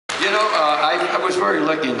I was very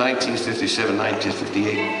lucky in 1957,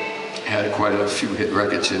 1958. Had quite a few hit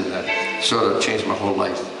records and sort of changed my whole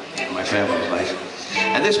life, my family's life.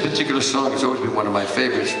 And this particular song has always been one of my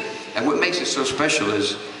favorites. And what makes it so special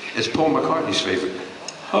is it's Paul McCartney's favorite.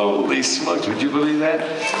 Holy smokes, would you believe that?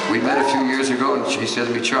 We met a few years ago and she said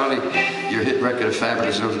to me, Charlie, your hit record of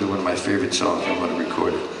Fabulous is one of my favorite songs. I want to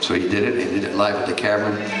record it. So he did it. He did it live at the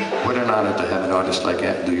Cameron. What an honor to have an artist like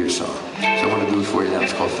that do your song. So I want to do it for you now.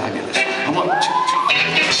 It's called Fabulous. I want to.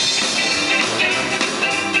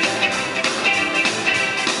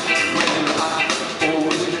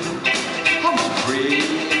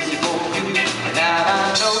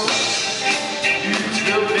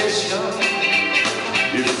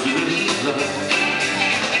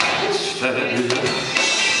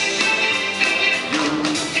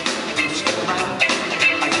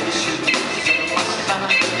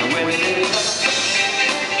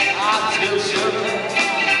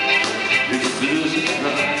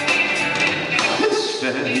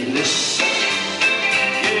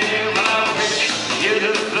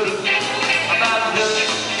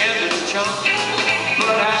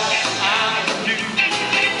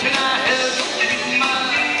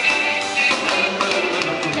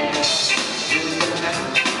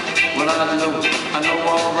 I know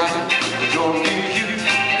all right, but don't be you.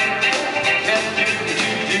 Can't do what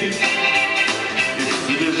you do. It's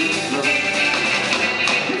this love.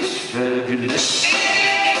 It's fabulous.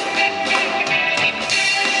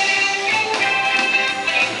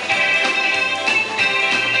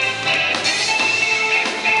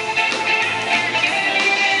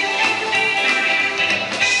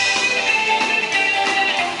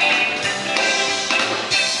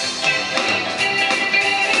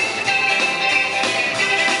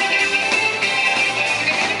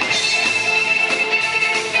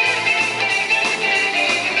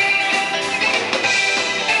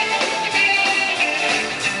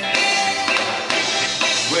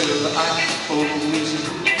 Well,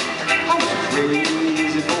 I was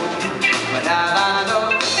crazy for you, but now I know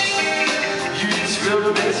you thrill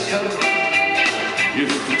this show.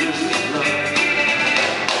 If this is love,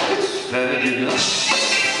 it's fabulous.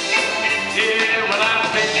 Yeah, well, I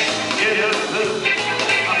think it is blue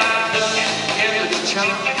about the end of the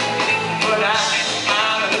chunk, but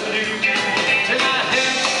I'm a new till I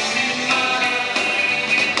hear you mine.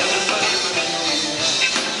 Everybody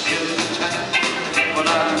knows time, but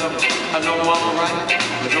I know all right,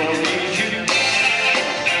 but don't need you.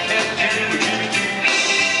 Can't do what you do.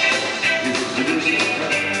 If it isn't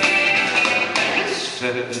love, it's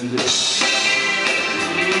fabulous.